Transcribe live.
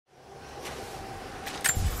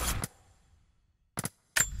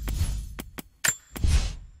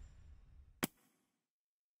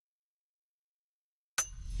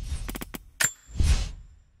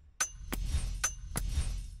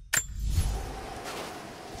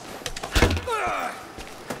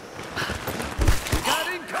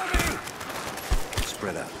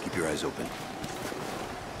eyes open.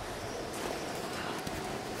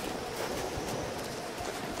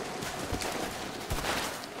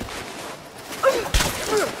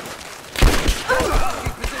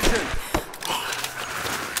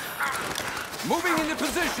 Moving into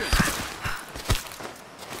position.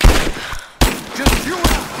 Just shoot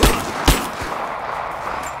out.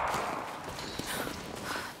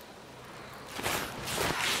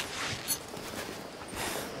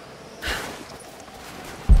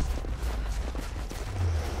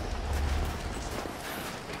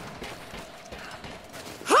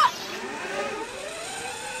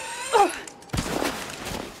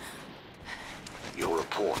 Your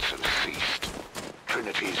reports have ceased.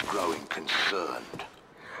 Trinity's growing concerned.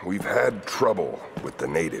 We've had trouble with the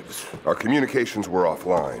natives. Our communications were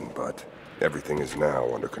offline, but everything is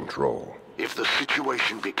now under control. If the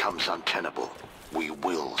situation becomes untenable, we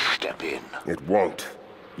will step in. It won't.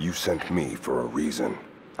 You sent me for a reason.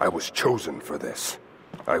 I was chosen for this.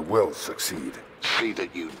 I will succeed. See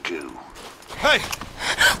that you do. Hey!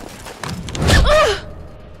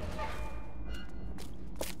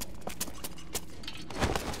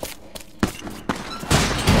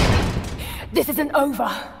 This isn't over!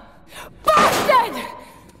 Bastard!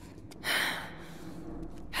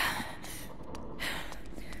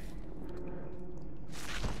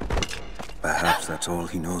 Perhaps that's all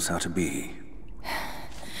he knows how to be. I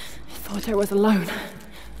thought I was alone.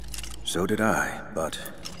 So did I, but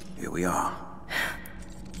here we are.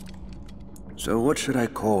 So what should I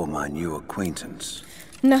call my new acquaintance?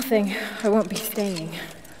 Nothing. I won't be staying.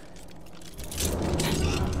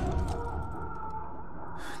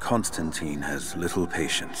 Constantine has little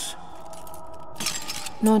patience.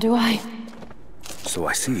 Nor do I. So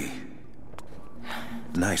I see.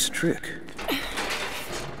 Nice trick.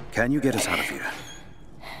 Can you get us out of here?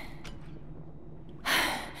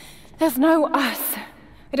 There's no us.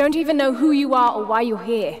 I don't even know who you are or why you're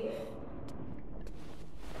here.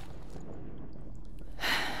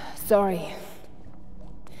 Sorry.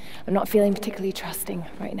 I'm not feeling particularly trusting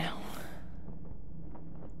right now.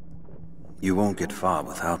 You won't get far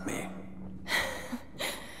without me.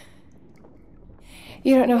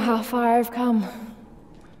 You don't know how far I've come.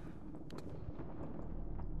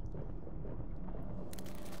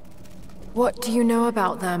 What do you know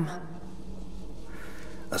about them?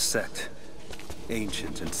 A sect.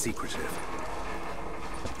 Ancient and secretive.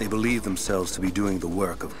 They believe themselves to be doing the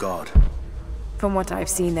work of God. From what I've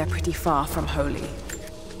seen, they're pretty far from holy.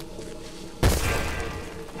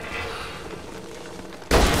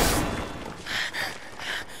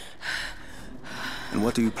 And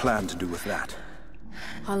what do you plan to do with that?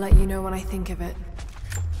 I'll let you know when I think of it.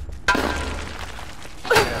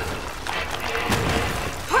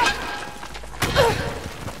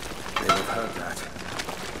 They will have heard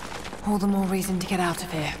that. All the more reason to get out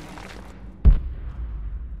of here.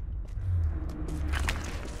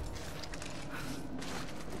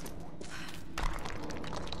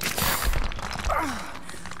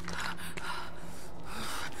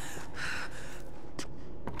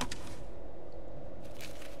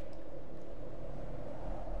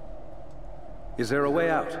 Is there a way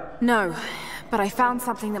out? No, but I found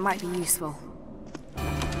something that might be useful.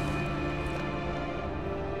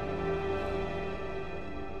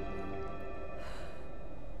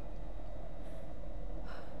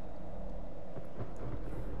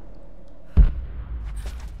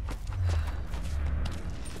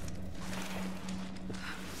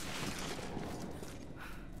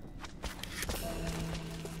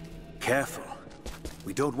 Careful.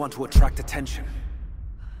 We don't want to attract attention.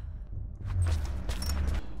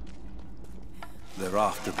 They're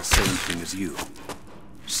after the same thing as you.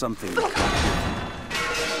 Something that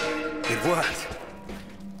can't give. It worked.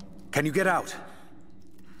 Can you get out?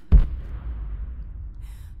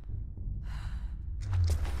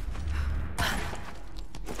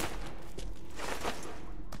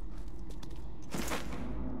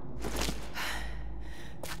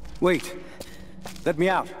 Wait. Let me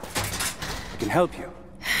out. I can help you.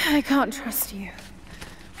 I can't trust you.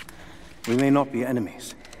 We may not be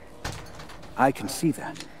enemies. I can see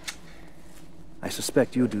that. I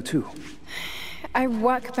suspect you do too. I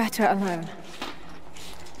work better alone.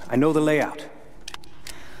 I know the layout.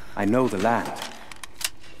 I know the land.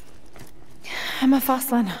 I'm a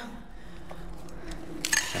fast learner.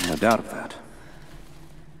 No doubt of that.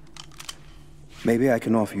 Maybe I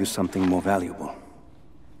can offer you something more valuable.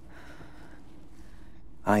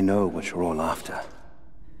 I know what you're all after.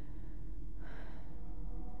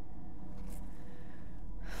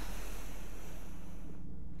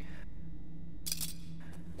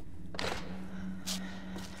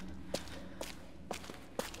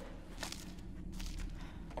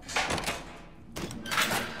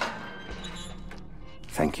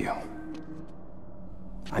 Thank you.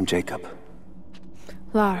 I'm Jacob.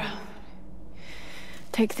 Lara.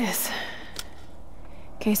 Take this.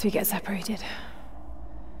 In case we get separated.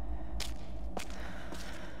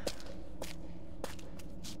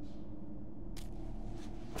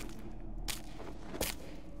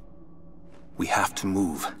 We have to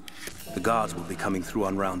move. The guards will be coming through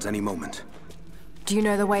on rounds any moment. Do you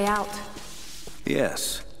know the way out?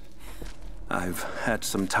 Yes. I've had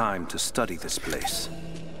some time to study this place.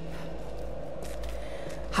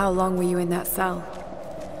 How long were you in that cell?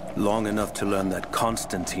 Long enough to learn that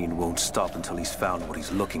Constantine won't stop until he's found what he's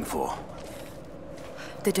looking for.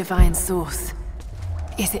 The divine source.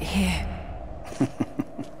 Is it here?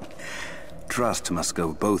 Trust must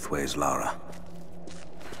go both ways, Lara.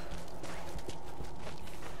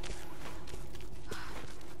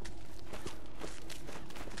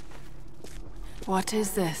 What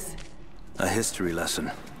is this? A history lesson.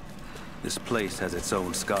 This place has its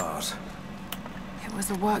own scars. It was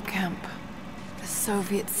a work camp. The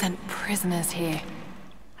Soviets sent prisoners here.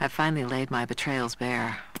 I finally laid my betrayals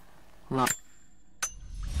bare. To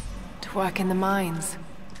work in the mines.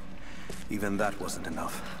 Even that wasn't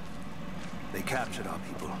enough. They captured our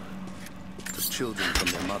people. Took children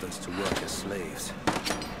from their mothers to work as slaves.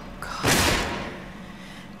 God.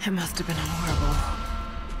 It must have been horrible.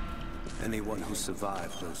 Anyone who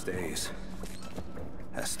survived those days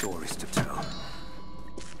has stories to tell.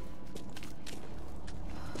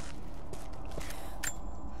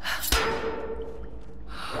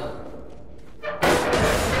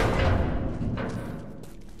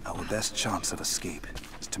 Our best chance of escape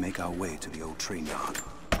is to make our way to the old train yard.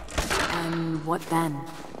 And what then?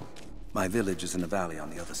 My village is in a valley on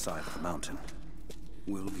the other side of the mountain.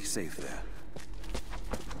 We'll be safe there.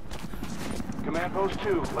 Command Post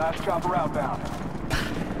 2, last chopper outbound.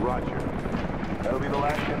 Roger. That'll be the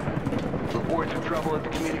last ship. Reports of trouble at the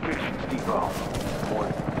communications depot.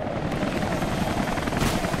 Morning.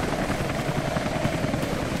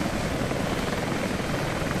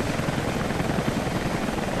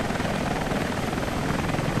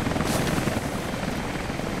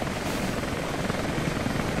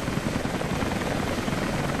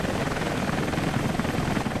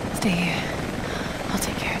 Stay here. I'll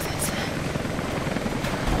take care of this.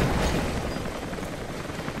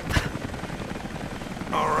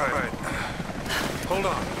 All right. Hold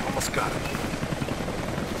on. Almost got it.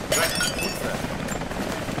 What's that?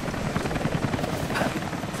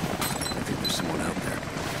 I think there's someone out there.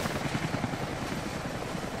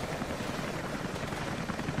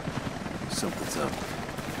 Something's up.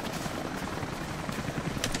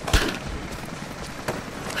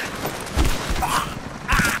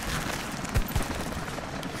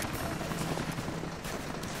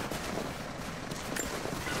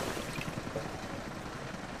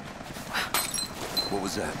 What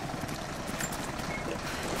was that?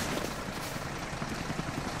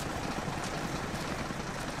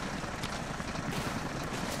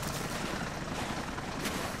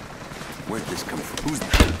 Where'd this come from? Who's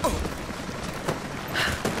that? Oh!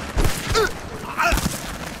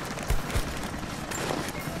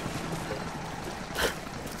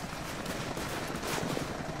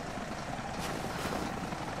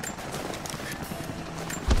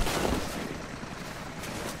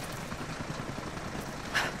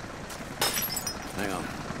 Hang on.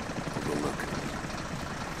 I'll go look.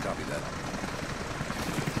 Copy that.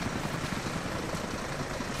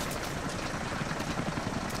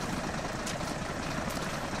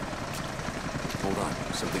 Hold on.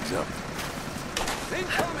 Something's up.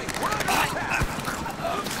 Incoming! We're under attack!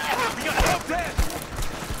 We got help dead!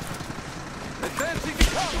 Advancing to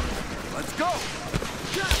cover! Let's go!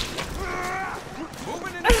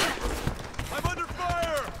 Moving in cover! I'm under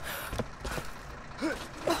fire!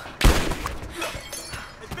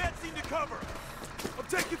 Advancing to cover! I'm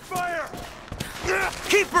taking fire!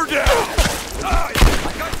 Keep her down! I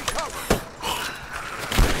got you covered!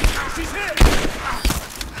 She's hit!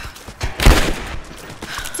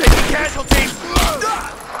 Taking casualties!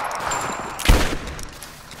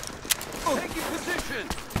 Taking position!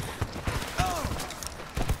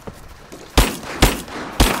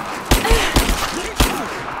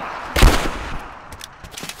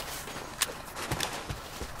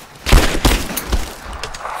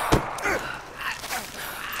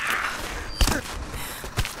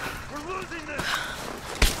 We're losing this!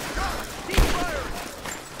 Keep firing!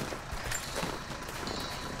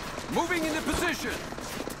 Moving into position!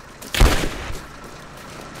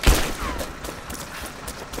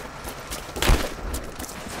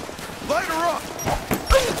 Light her up!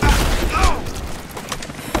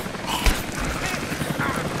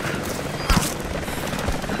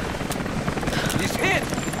 He's hit!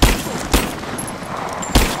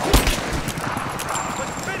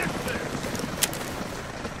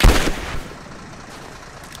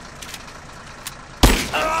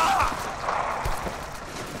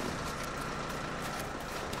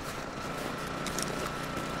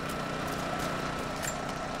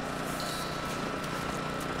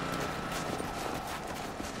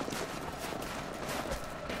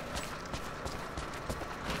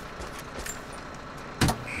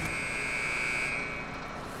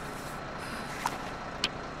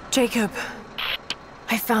 Jacob,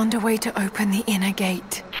 I found a way to open the inner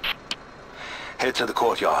gate. Head to the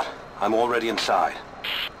courtyard. I'm already inside.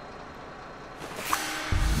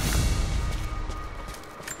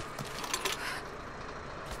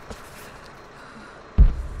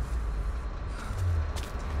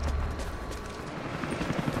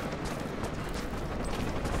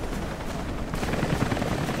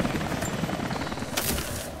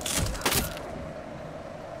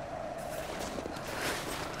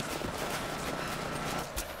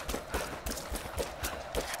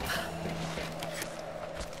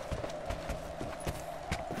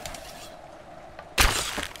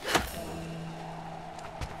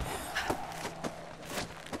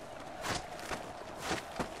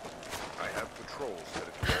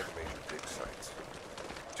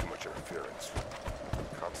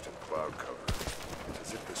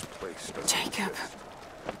 Jacob,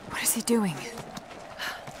 what is he doing?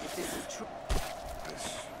 This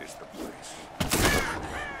is the place.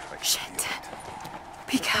 Shit.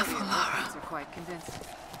 Be careful, Lara. Are quite convincing.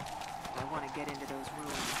 I want to get into those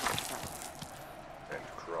rooms myself. And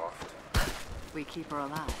Croft? We keep her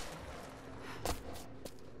alive.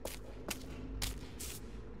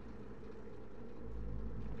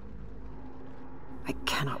 I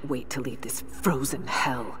cannot wait to leave this frozen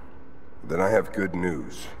hell. Then I have good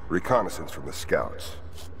news. Reconnaissance from the scouts.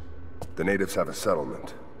 The natives have a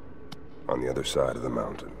settlement on the other side of the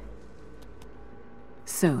mountain.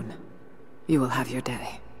 Soon, you will have your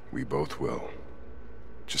day. We both will.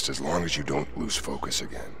 Just as long as you don't lose focus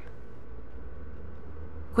again.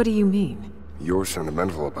 What do you mean? You're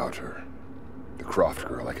sentimental about her. The Croft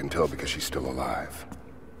girl, I can tell because she's still alive.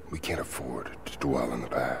 We can't afford to dwell in the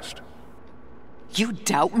past. You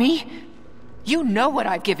doubt me? You know what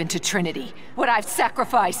I've given to Trinity, what I've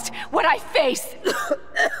sacrificed, what I face!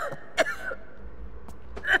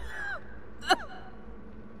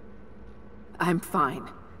 I'm fine.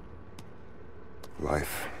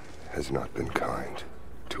 Life has not been kind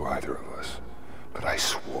to either of us, but I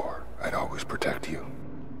swore I'd always protect you.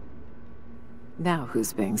 Now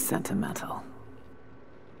who's being sentimental?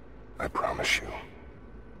 I promise you.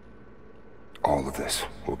 All of this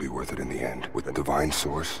will be worth it in the end. With the divine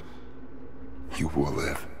source, you will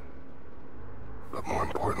live. But more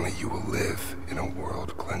importantly, you will live in a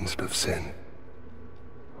world cleansed of sin.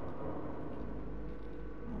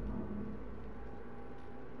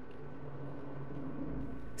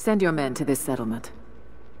 Send your men to this settlement.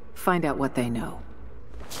 Find out what they know.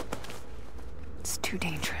 It's too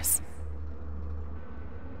dangerous.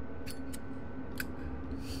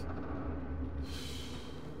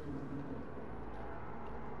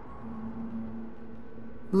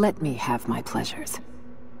 Let me have my pleasures.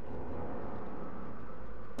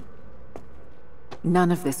 None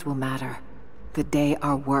of this will matter the day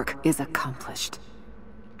our work is accomplished.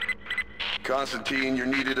 Constantine, you're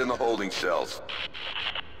needed in the holding cells.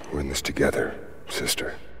 We're in this together,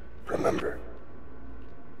 sister. Remember.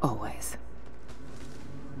 Always.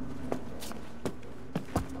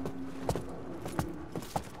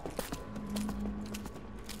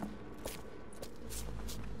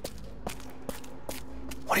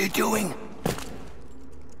 What are you doing?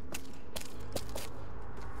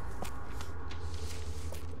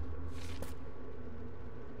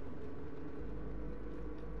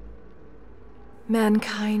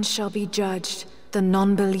 Mankind shall be judged, the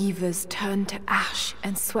non-believers turned to ash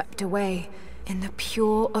and swept away, and the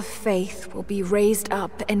pure of faith will be raised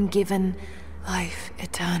up and given life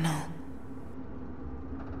eternal.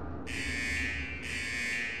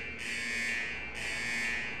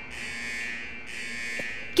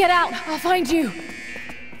 Get out! I'll find you!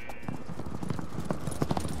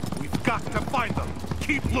 We've got to find them.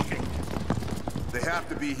 Keep looking. They have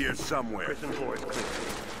to be here somewhere. Prison doors clear.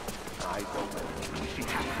 Eyes open. We see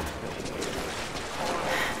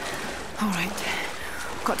All right.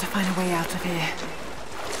 Got to find a way out of here.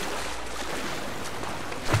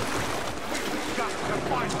 Got to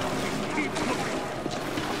find them. Keep looking.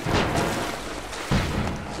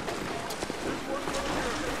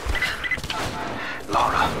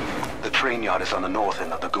 Lara, the train yard is on the north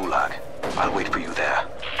end of the Gulag. I'll wait for you there.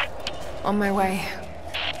 On my way.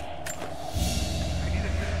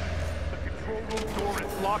 The control room door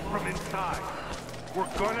is locked from inside. We're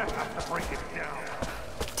gonna have to break it down.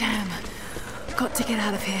 Damn. Got to get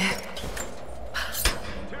out of here.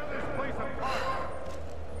 Tear this place apart.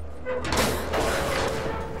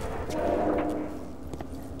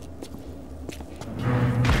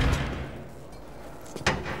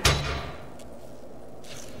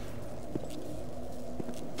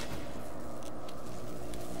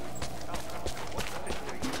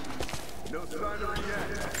 No sign of her yet.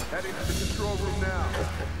 Heading to the control room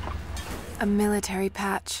now. A military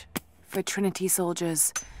patch for Trinity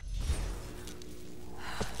soldiers.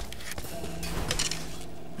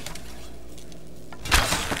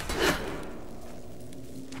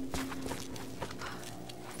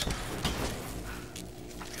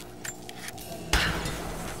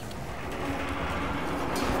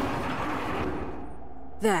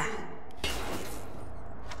 There.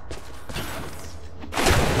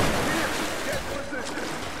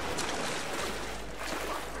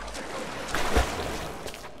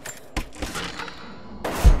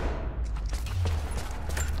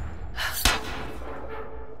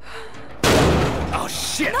 Oh,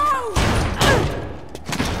 shit! No!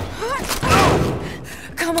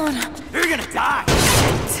 Come on. You're gonna die!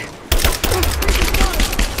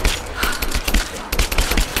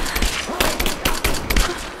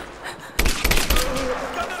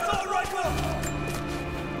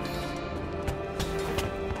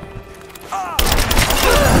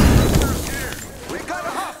 We got a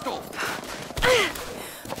hostile!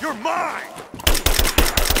 You're mine!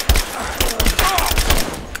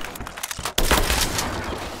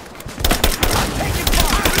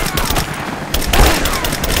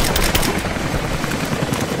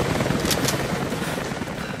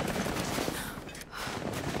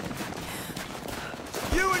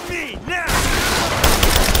 You and me, now!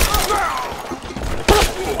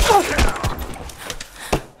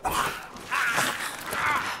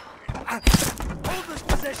 Hold this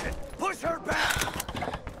position! Push her back!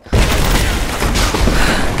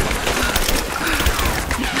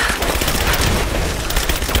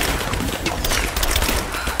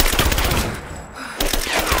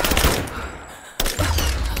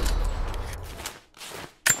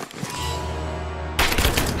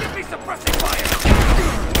 Give me suppressing fire!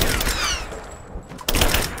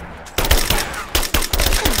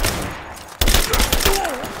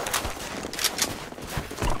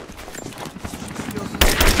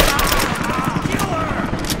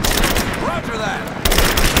 Roger that!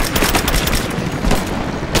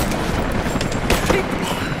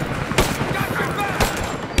 Got your back!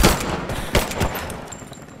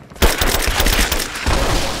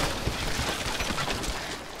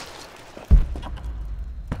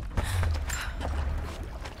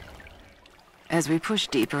 As we push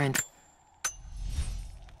deeper into...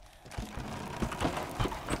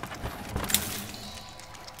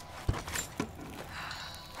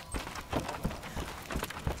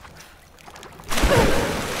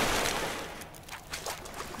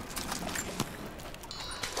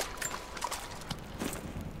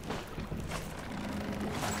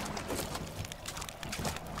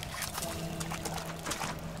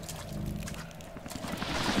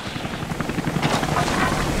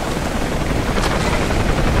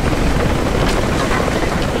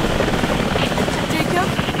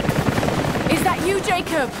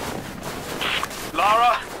 Jacob!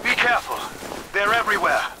 Lara, be careful. They're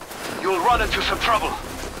everywhere. You'll run into some trouble.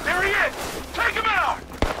 There he is! Take